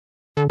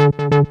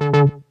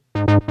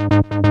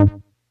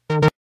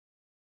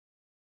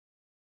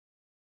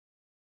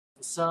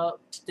So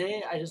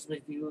today I just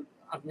reviewed,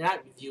 I mean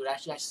not reviewed,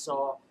 actually I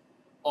saw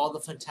all the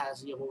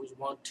Phantasm movies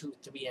 1, 2,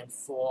 3, and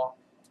 4.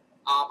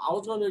 I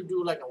was going to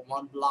do like a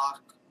one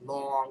block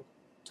long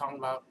talking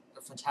about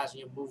the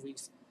Phantasm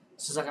movies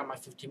since I got my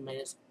 15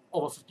 minutes,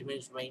 over 15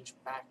 minutes range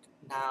back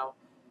now.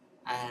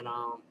 And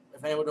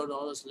if anyone don't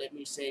know this, let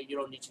me say you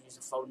don't need to use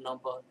a phone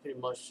number. Pretty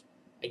much,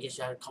 I guess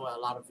you have to come with a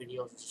lot of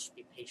videos and just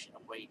be patient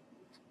and wait.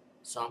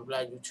 So I'm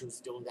glad YouTube's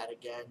doing that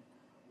again.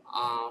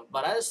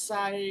 But I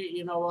decided,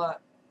 you know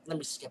what, let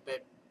me skip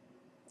it.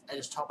 I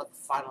just talk about the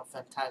final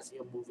Fantasia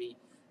movie.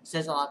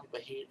 Since a lot of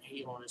people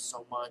hate on it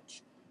so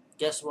much,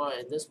 guess what?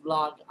 In this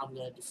vlog, I'm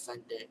gonna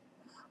defend it.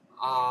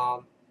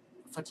 Um,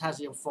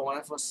 Phantasm 4. When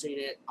I first seen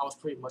it, I was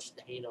pretty much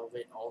the hater of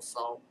it.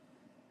 Also,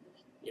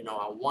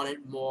 I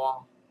wanted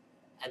more.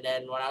 And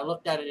then when I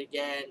looked at it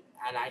again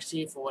and I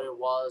see it for what it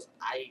was,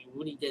 I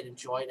really did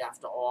enjoy it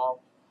after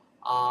all.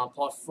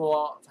 Part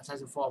 4,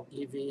 Phantasm 4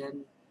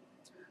 Oblivion,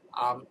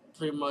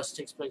 pretty much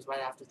takes place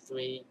right after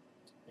 3.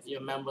 If you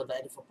remember the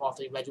ending for part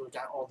 3, Reggie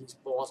got all these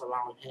balls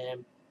around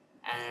him,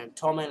 and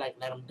Torment like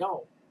let him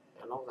go.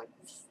 Like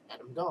let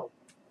him go.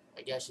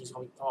 I guess he's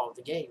gonna be part of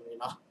the game.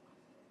 And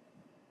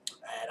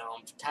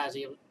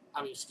Phantasm,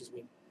 I mean, excuse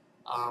me,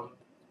 um,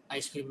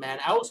 Ice Cream Man.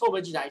 I always told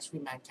Reggie the Ice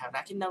Cream Man character.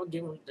 I can never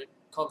give him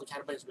call the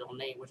character by his real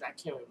name, which I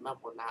can't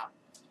remember now.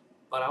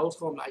 But I always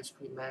call him the Ice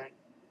Cream Man.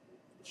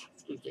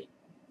 Excuse me,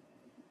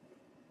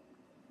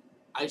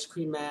 Ice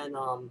Cream Man.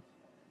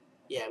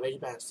 Yeah, Reggie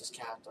Bannister's this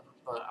character,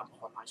 but I'm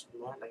calling him Ice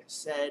Cream Man. Like I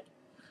said,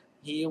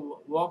 he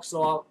walks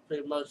off.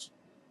 Pretty much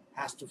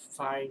has to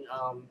find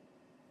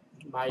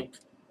Mike.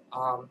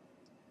 Um,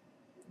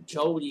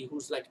 Jody,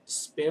 who's like the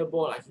spirit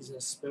ball, like he's in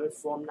a spirit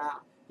form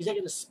now. He's like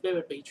in the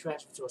spirit, but he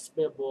transfers to a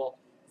spirit ball.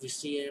 If you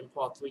see it in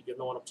part 3, you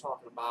know what I'm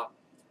talking about.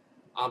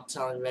 I'm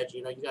telling Reggie,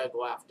 you gotta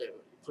go after.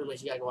 Pretty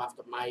much, you gotta go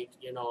after Mike.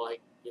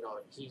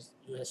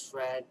 You're his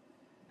friend,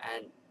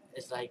 and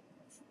it's like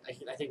I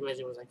think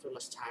Reggie was like pretty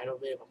much tired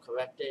of it. If I'm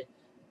corrected,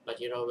 but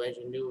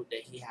Reggie knew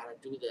that he had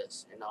to do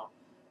this. And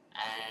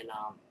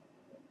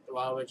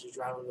while Reggie's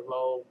driving the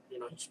road,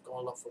 he's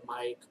going look for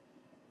Mike.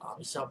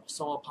 He saw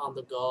upon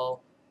the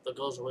girl. The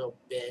girl's a real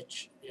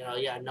bitch.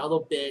 Yeah, another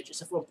bitch.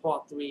 Except for in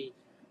part 3,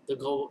 the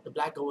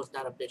black girl was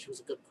not a bitch. She was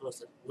a good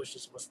person. Which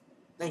just was,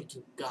 thank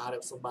you God,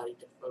 if somebody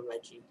did for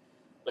Reggie,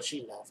 but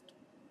she left.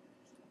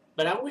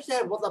 But I wish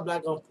that was a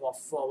black girl in part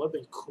 4. Would have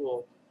been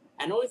cool.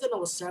 And the only thing I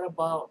was sad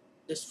about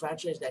this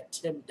franchise is that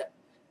Tim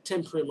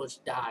pretty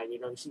much died.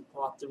 You see,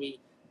 part 3,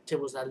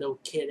 Tim was that little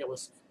kid that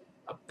was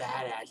a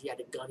badass. He had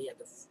the gun. He had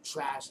the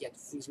trash. He had the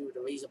freeze me with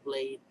a razor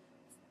blade.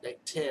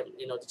 Like Tim,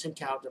 the Tim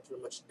character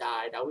pretty much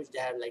died. I wish they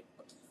had like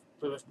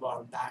pretty much brought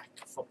him back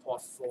for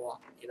part 4.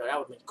 That would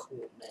have been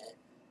cool, man.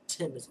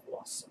 Tim is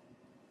awesome.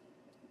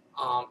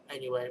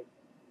 Anyway,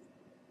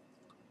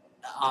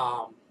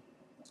 um,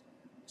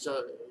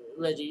 so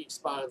Reggie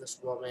spotted this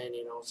woman,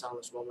 saw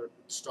this woman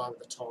started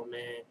the tall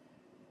man.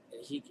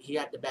 And he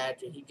had the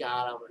badge and he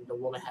got him, and the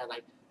woman had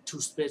like 2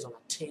 spits on her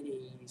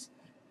titties,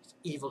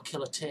 evil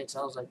killer tits.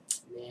 I was like,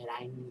 man,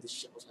 I knew this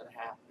shit was gonna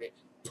happen.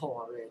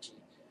 Poor Reggie.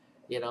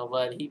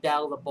 But he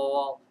battled the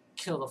ball,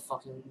 killed the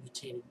fucking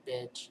mutated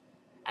bitch,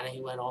 and then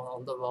he went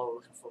on the road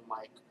looking for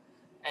Mike.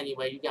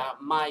 Anyway, you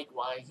got Mike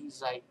while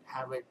he's like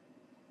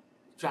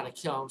trying to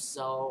kill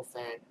himself,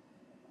 and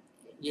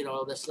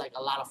there's like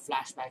a lot of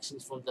flashback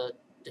scenes from the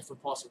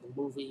different parts of the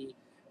movie.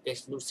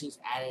 There's new scenes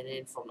added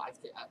in from like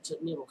to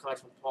me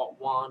correct from part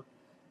 1.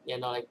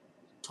 Like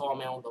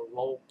Torment on the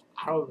rope.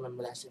 I don't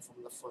remember that scene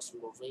from the first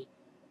movie.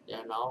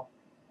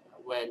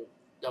 When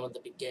that was the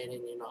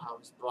beginning. How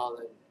his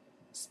brother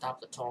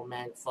stopped the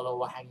Torment,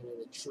 follow hanging in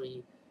the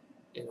tree.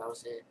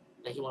 Said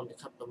like he wanted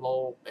to cut the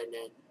rope, and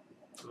then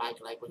Mike,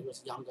 like when he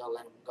was younger,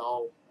 let him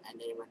go, and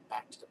then he went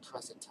back to the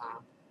present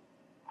time.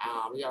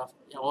 We got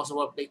also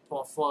a big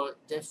part 4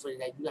 different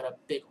that you got a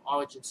big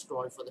origin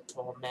story for the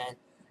tall man.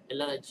 It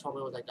looked like the tall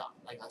man was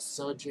like a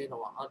surgeon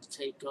or an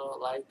undertaker,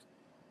 like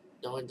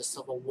during the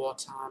Civil War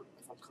time,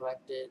 if I'm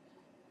corrected.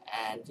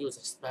 And he was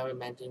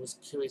experimenting. He was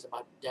curious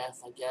about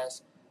death, I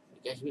guess.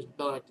 He was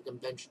building like the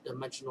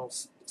dimensional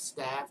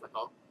staff, like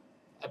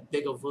a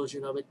bigger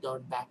version of it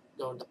done back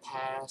during the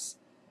past.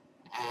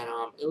 And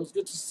it was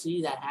good to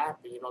see that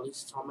happen. At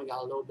least Tommy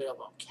got a little bit of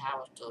a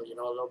character, a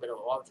little bit of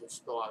an origin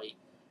story,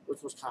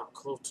 which was kind of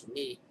cool to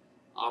me.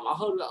 I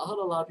heard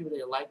a lot of people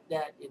that like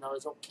that.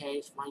 It's okay,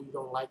 it's fine you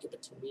don't like it,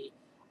 but to me,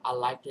 I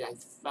liked it. I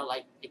felt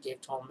like it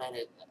gave Tom Man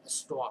a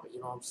story.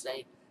 You know what I'm saying?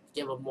 It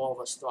gave him more of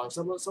a story.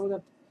 Some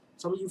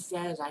of you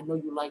fans, I know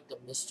you like the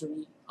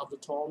mystery of the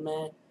Tall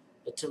Man,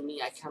 but to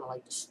me, I kind of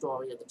like the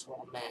story of the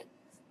Tall Man.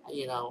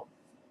 You know,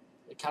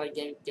 it kind of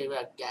gave it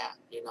a gap.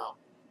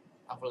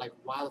 I was like,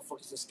 why the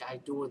fuck is this guy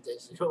doing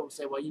this? You know what I'm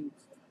saying? Why you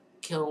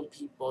killing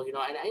people?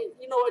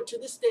 And to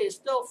this day, it's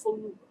still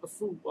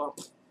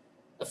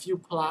a few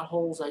plot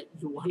holes that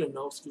you want to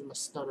know. Excuse my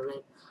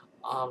stuttering.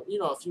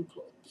 A few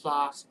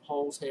plot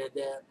holes here and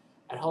there,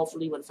 and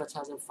hopefully when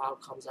Phantasm 5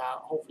 comes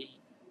out,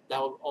 hopefully that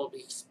will all be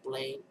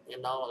explained.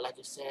 Like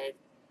I said,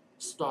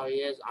 story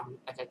is,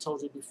 like I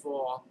told you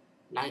before,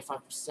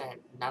 95%,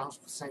 not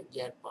 100%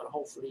 yet, but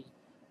hopefully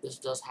this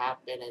does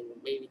happen, and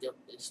maybe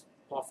this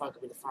part 5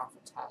 could be the final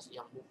Phantasm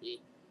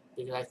movie,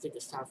 because I think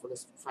it's time for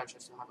this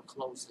franchise to have a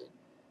closing,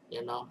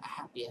 a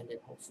happy ending,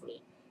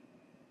 hopefully.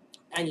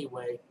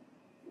 Anyway,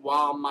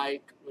 while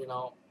Mike,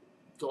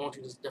 going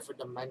to this different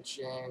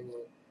dimension, and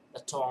the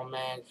tall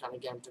man kind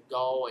of get him to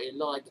go, it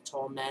looked like the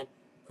tall man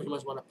pretty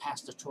much want to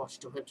pass the torch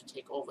to him to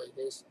take over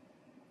his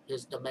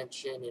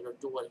dimension,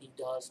 do what he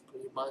does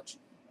pretty much.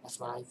 That's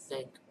what I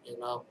think,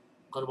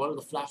 Because one of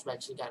the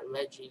flashbacks, he got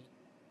Reggie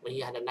when he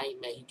had a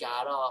nightmare. He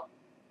got up.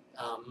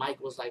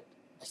 Mike was like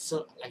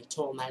a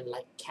tall man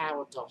like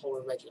character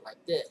holding Reggie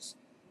like this.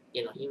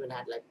 He even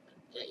had like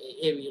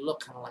it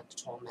looked kind of like the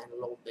tall man a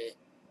little bit.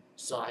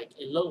 So like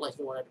it looked like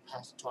he wanted to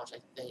pass the torch. I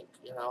think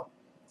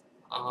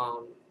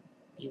Um,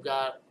 you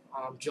got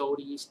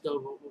Jody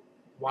still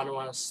wandering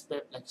around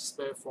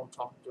spirit form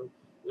talking to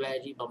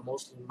Reggie, but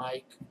mostly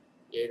Mike,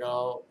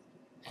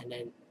 and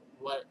then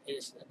what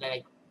is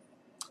like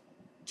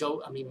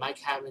Mike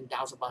having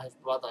doubts about his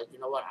brother. Like, you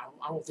know what?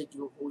 I don't think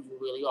you who you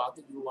really are. I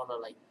think you want to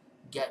like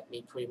get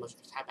me pretty much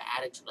type of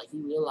attitude. Like he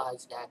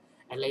realized that,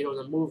 and later in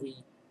the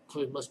movie,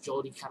 pretty much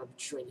Jody kind of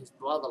betrayed his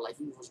brother. Like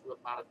he was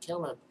about to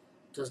kill him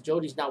because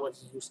Jody's not what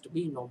he used to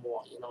be no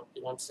more. You know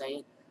what I'm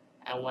saying?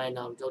 And when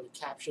Jody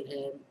captured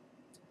him,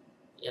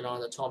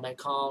 the tall man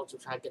comes to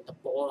try to get the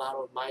ball out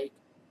of Mike.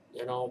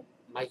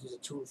 Mike used a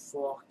tool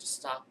fork to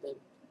stop him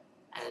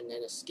and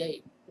then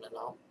escape.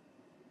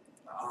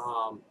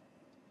 Um,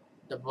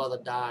 the brother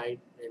died,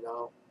 and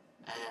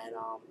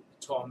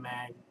tall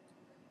man,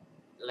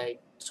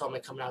 like tall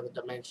man coming out of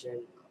the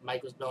dimension.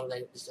 Mike was building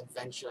like this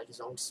invention, like his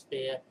own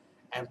spear,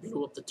 and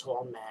blew up the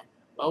tall man.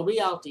 Well,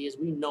 reality is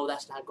we know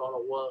that's not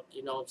gonna work.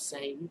 You know what I'm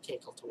saying? You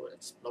can't go to an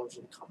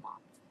explosion. Come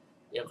on,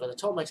 because the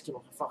tall man's keep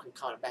on fucking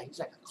coming back. He's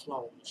like a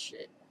clone and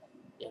shit.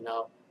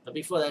 But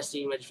before that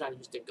scene, Reggie's trying to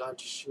use the gun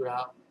to shoot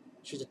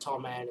the tall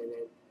man, and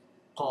then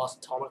pause.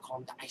 The tall man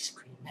called him the ice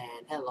cream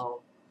man.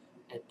 Hello,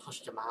 and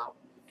pushed him out.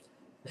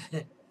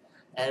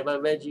 And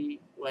when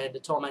when the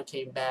tall man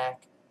came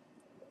back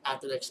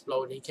after the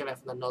explosion, he came back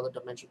from another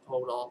dimension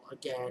portal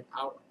again,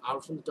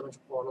 out from the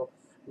dimension portal,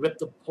 ripped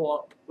the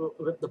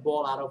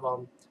ball out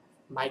of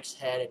Mike's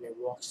head, and then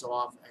walks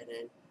off. And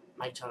then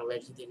Mike telling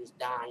Reggie he thinks he's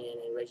dying,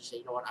 and Reggie said,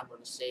 "You know what? I'm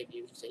going to save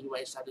you." He said, "You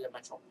went inside the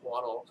dimensional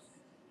portal."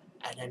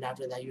 And then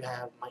after that, you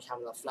have Mike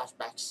having a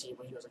flashback scene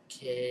when he was a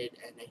kid,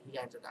 and then he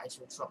got into the ice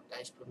cream truck, the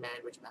ice cream man,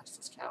 Reggie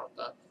Baxter's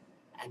character,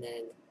 and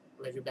then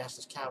Reggie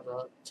Baxter's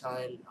character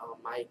telling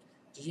Mike,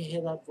 "Did you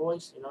hear that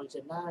voice?" He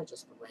said, "Nah, I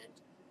just the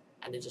wind,"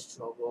 and they just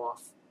drove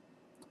off.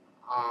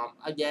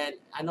 Again,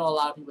 I know a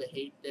lot of people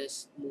hate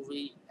this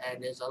movie,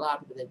 and there's a lot of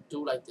people that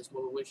do like this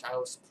movie, which I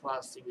was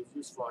surprised to see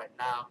reviews for it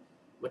now,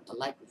 with the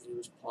like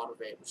reviews part of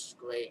it, which is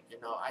great.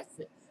 I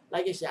think,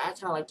 like I said, I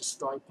kind of like the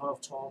story part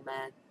of Tall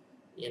Man.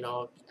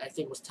 I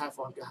think it was time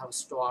for him to have a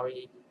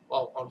story,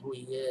 well, on who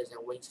he is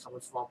and where he's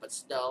coming from, but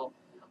still,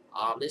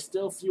 there's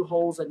still a few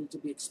holes that need to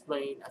be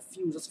explained,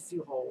 just a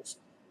few holes,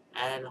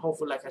 and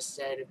hopefully, like I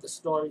said, if the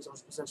story is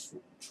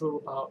 100% true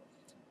about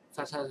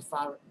Phantasm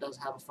 5 does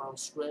have a final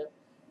script,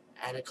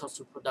 and it comes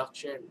to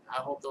production,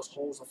 I hope those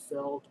holes are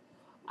filled,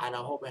 and I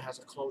hope it has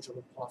a closure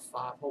with part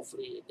 5.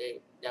 Hopefully,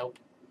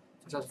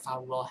 Phantasm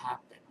 5 will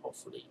happen,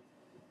 hopefully.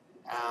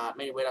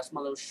 Anyway, that's my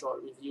little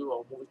short review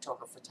of movie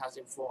talk of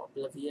Phantasm for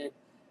Oblivion,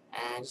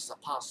 and just a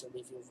partial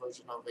review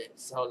version of it.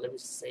 So let me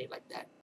just say it like that.